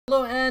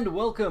Hello and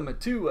welcome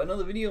to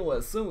another video.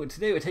 So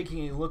today we're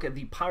taking a look at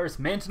the Pyrus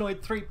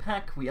Mantonoid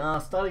 3-pack. We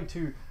are starting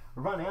to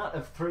run out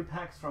of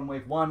 3-packs from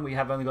wave 1. We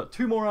have only got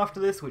 2 more after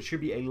this, which should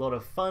be a lot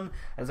of fun,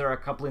 as there are a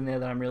couple in there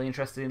that I'm really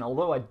interested in.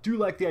 Although I do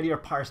like the idea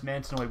of Pyrus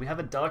Mantonoid. We have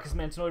a Darkest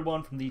Mantonoid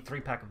one from the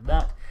 3-pack of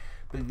that,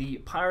 but the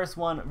Pyrus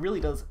one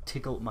really does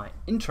tickle my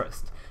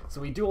interest.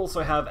 So we do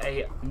also have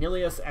a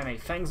Nilius and a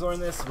Fangzor in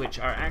this, which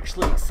are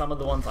actually some of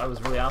the ones I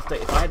was really after.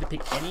 If I had to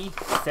pick any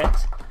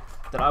set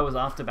that I was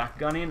after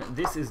Bakugan in,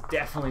 this is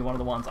definitely one of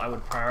the ones I would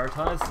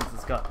prioritize, since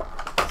it's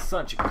got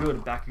such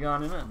good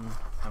Bakugan in it. And I'm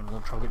having a little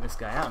trouble getting this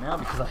guy out now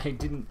because I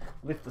didn't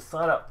lift the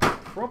side up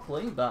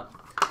properly, but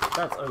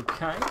that's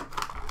okay.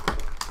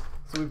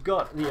 So we've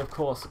got the, of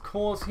course,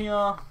 cores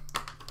here.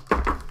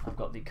 I've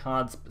got the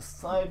cards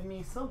beside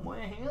me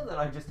somewhere here that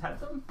I just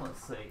had them.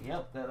 Let's see.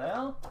 Yep, there they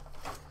are.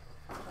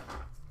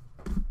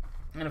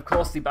 And of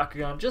course the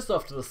Bakugan just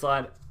off to the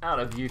side, out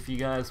of view for you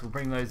guys. We'll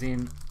bring those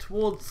in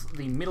towards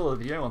the middle of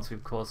the video once we've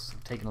of course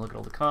taken a look at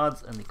all the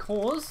cards and the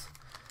cores.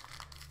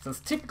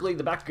 Since typically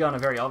the Bakugan are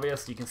very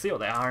obvious, you can see what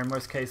they are in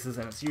most cases,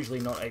 and it's usually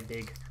not a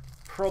big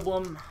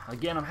problem.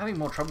 Again, I'm having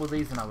more trouble with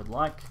these than I would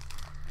like.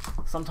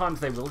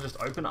 Sometimes they will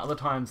just open, other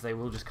times they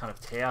will just kind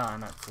of tear,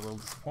 and that's a little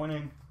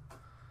disappointing.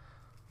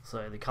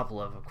 So the couple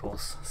of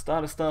course,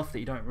 starter stuff that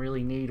you don't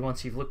really need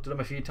once you've looked at them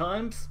a few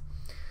times.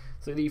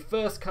 So the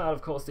first card,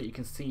 of course, that you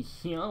can see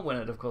here, when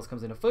it, of course,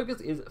 comes into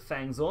focus, is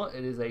Fangzor.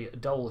 It is a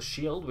double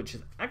shield, which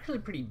is actually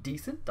pretty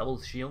decent,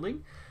 double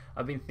shielding.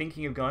 I've been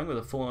thinking of going with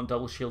a full-on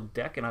double shield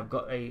deck, and I've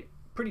got a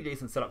pretty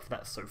decent setup for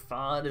that so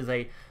far. It is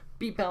a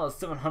beat power of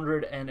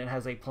 700, and it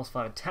has a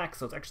 +5 attack,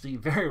 so it's actually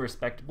very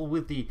respectable.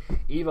 With the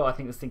Evo, I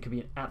think this thing could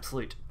be an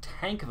absolute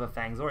tank of a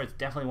Fangzor. It's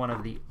definitely one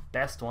of the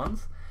best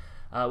ones.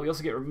 We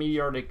also get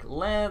Meteoric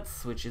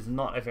Lance, which is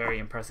not a very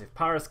impressive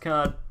Pyrus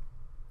card.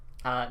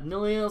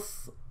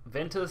 Nilius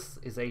Ventus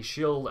is a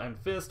shield and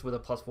fist with a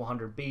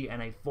 +400B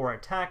and a 4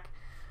 attack.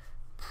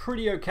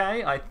 Pretty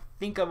okay. I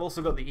think I've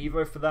also got the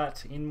Evo for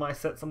that in my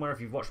set somewhere.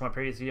 If you've watched my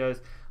previous videos,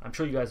 I'm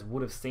sure you guys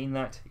would have seen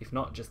that. If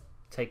not, just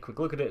take a quick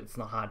look at it. It's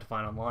not hard to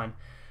find online.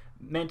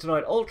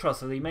 Mantonoid Ultra,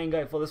 so the main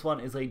guy for this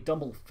one is a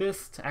double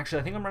fist.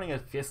 Actually, I think I'm running a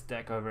fist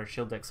deck over a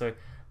shield deck, so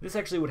this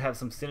actually would have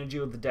some synergy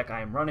with the deck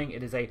I am running.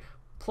 It is a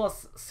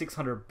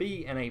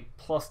 +600B and a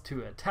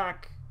 +2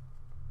 attack.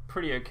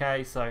 Pretty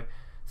okay, so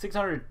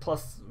 600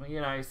 plus,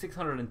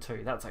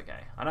 602, that's okay.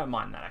 I don't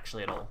mind that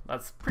actually at all.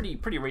 That's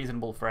pretty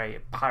reasonable for a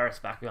Pyrus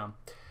Bakugan.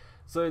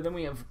 So then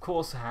we of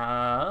course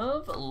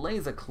have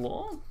Laser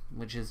Claw,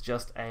 which is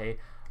just a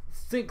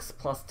 6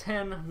 +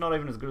 10, not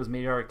even as good as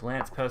Meteoric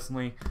Lance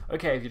personally.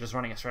 Okay if you're just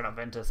running a straight up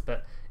Ventus,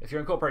 but if you're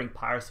incorporating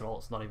Pyrus at all,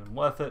 it's not even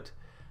worth it.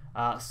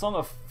 Song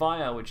of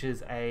Fire, which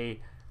is a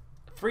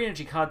 3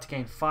 energy card to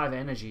gain 5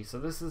 energy, so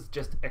this is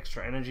just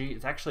extra energy.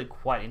 It's actually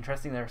quite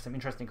interesting. There are some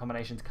interesting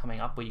combinations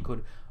coming up where you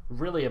could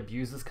really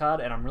abuse this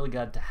card, and I'm really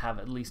glad to have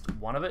at least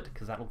one of it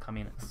because that'll come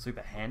in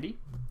super handy.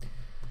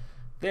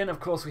 Then of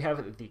course we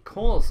have the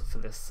cores for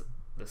this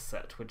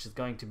set, which is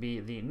going to be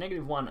the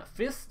 -1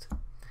 fist,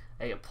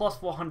 a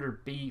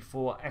 +400B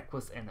for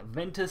Equus and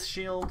Ventus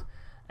shield,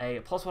 a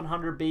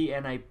 +100B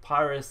and a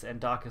Pyrus and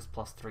Darkest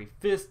 +3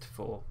 fist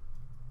for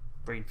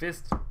Green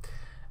Fist,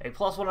 a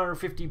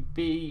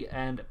 +150B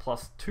and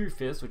 +2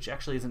 fist, which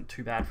actually isn't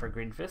too bad for a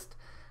Green Fist,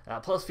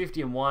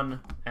 +50 and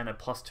 1, and a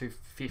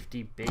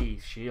 +250B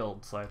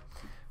shield. So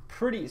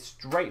pretty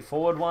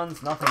straightforward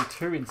ones, nothing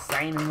too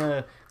insane in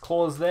the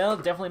claws there.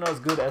 Definitely not as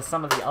good as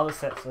some of the other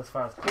sets as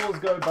far as claws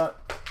go,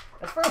 but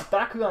as far as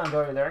Bakugan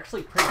go, they're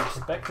actually pretty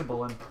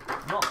respectable and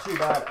not too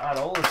bad at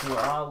all if you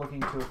are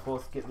looking to, of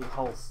course, get the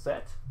whole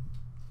set.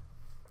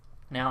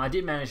 Now, I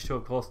did manage to,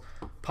 of course,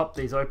 pop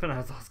these open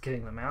as I was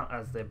getting them out,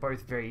 as they're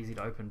both very easy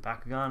to open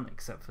Bakugan,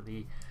 except for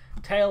the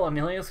tail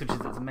Nilius, which is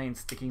its main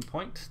sticking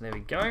point. There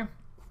we go.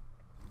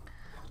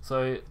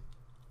 So,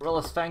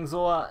 Relius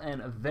Fangzor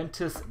and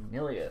Ventus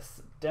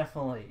Nilius.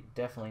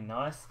 Definitely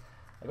nice.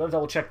 I gotta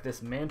double check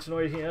this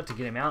Mantonoid here to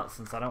get him out,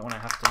 since I don't want to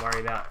have to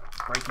worry about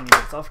breaking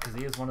bits off, because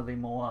he is one of the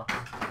more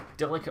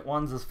delicate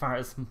ones as far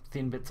as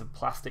thin bits of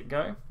plastic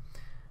go.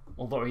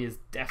 Although he is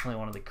definitely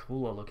one of the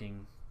cooler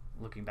looking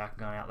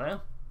Bakugan out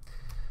there.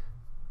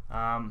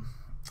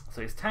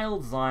 So his tail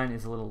design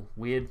is a little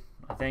weird,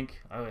 I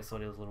think. I always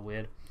thought it was a little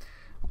weird,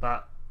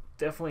 but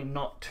definitely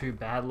not too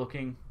bad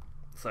looking.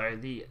 So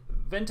the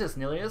Ventus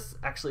Nilius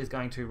actually is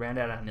going to round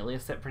out our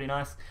Nilius set pretty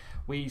nice.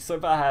 We so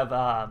far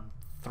have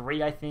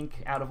 3, I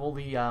think, out of all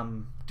the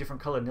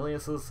different colored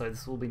Niliuses, so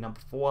this will be number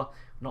 4.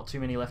 Not too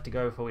many left to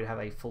go before we have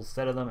a full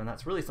set of them, and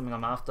that's really something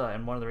I'm after,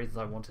 and one of the reasons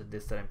I wanted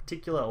this set in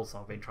particular. Also,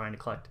 I've been trying to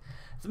collect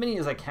as many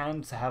as I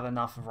can to have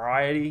enough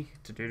variety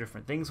to do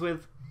different things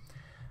with.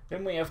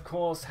 Then we, of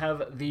course,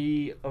 have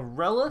the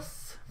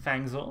Relius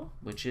Fangzor,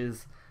 which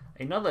is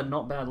another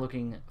not bad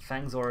looking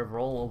Fangzor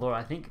overall, although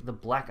I think the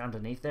black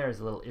underneath there is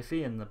a little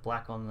iffy, and the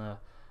black on the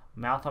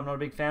mouth I'm not a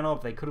big fan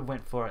of. They could have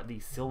went for the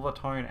silver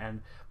tone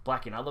and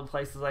black in other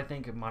places. I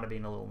think it might have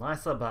been a little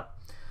nicer, but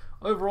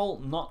overall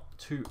not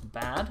too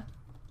bad.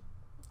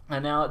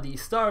 And now the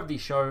star of the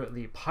show,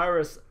 the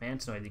Pyrus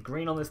Mantonoid. The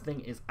green on this thing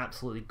is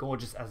absolutely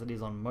gorgeous, as it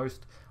is on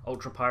most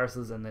Ultra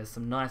Pyruses, and there's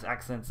some nice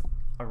accents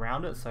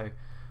around it, so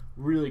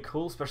really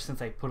cool, especially since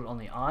they put it on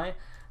the eye.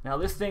 Now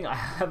this thing I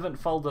haven't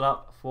folded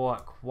up for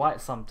quite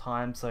some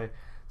time, so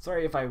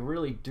sorry if I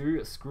really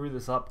do screw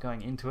this up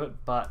going into it,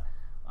 but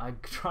I'm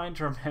trying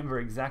to remember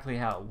exactly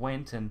how it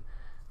went, and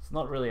it's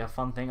not really a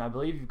fun thing. I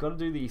believe you've got to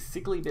do the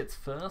sickly bits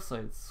first, so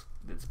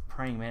it's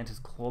praying mantis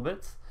claw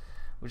bits,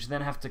 which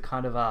then have to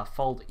kind of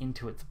fold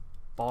into its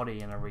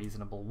body in a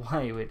reasonable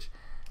way, which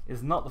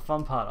is not the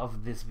fun part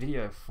of this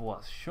video for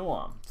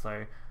sure.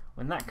 So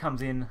when that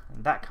comes in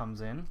and that comes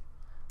in,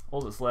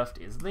 all that's left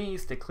is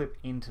these to clip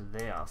into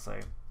there. So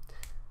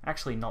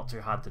actually not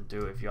too hard to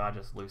do if you are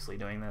just loosely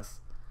doing this.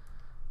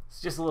 It's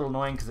just a little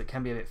annoying because it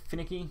can be a bit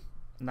finicky,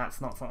 and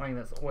that's not something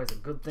that's always a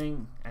good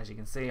thing. As you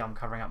can see, I'm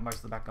covering up most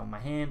of the back on my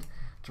hand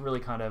to really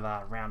kind of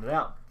round it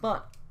out,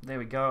 but there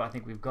we go. I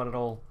think we've got it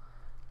all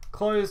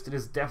closed. It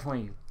is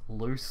definitely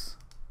loose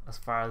as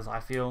far as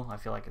I feel. I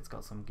feel like it's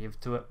got some give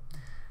to it,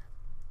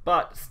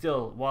 but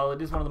still, while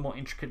it is one of the more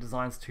intricate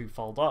designs to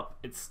fold up,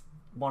 it's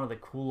one of the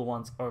cooler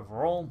ones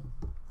overall,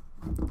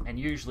 and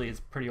usually it's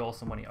pretty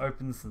awesome when it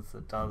opens, since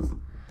it does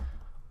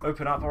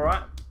open up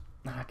alright.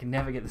 I can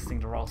never get this thing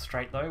to roll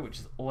straight though, which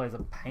is always a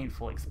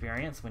painful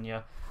experience when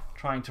you're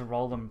trying to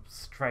roll them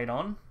straight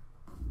on.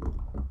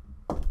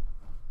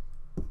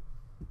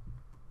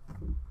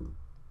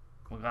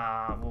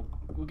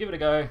 We'll give it a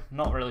go.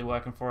 Not really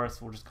working for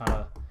us. We'll just kind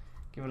of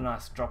give it a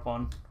nice drop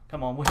on.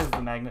 Come on, where's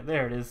the magnet?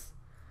 There it is.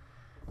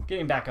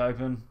 Getting back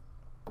open.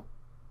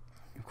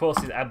 Of course,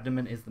 his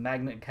abdomen is the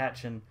magnet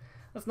catch, and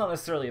that's not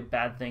necessarily a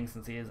bad thing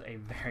since he is a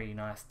very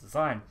nice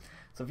design.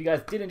 So if you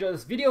guys did enjoy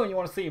this video and you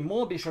want to see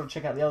more, be sure to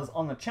check out the others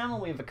on the channel.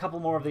 We have a couple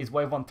more of these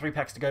Wave 1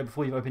 3-packs to go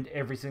before you've opened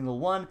every single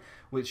one,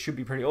 which should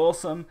be pretty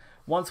awesome.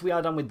 Once we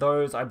are done with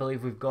those, I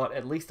believe we've got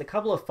at least a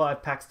couple of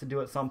 5-packs to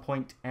do at some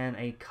point, and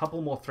a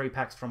couple more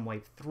 3-packs from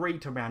Wave 3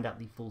 to round out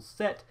the full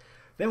set.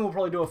 Then we'll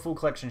probably do a full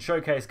collection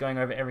showcase going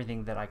over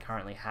everything that I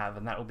currently have,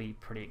 and that will be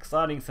pretty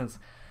exciting since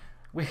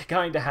we're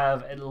going to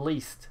have at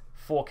least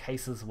 4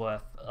 cases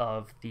worth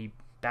of the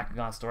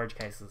Bakugan storage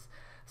cases.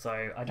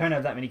 So I don't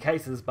have that many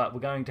cases, but we're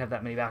going to have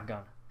that many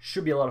Bakugan.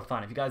 Should be a lot of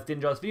fun. If you guys did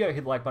enjoy this video,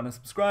 hit the like button and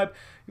subscribe.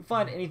 You'll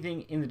find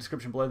anything in the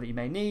description below that you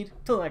may need.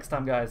 Till next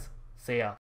time, guys. See ya.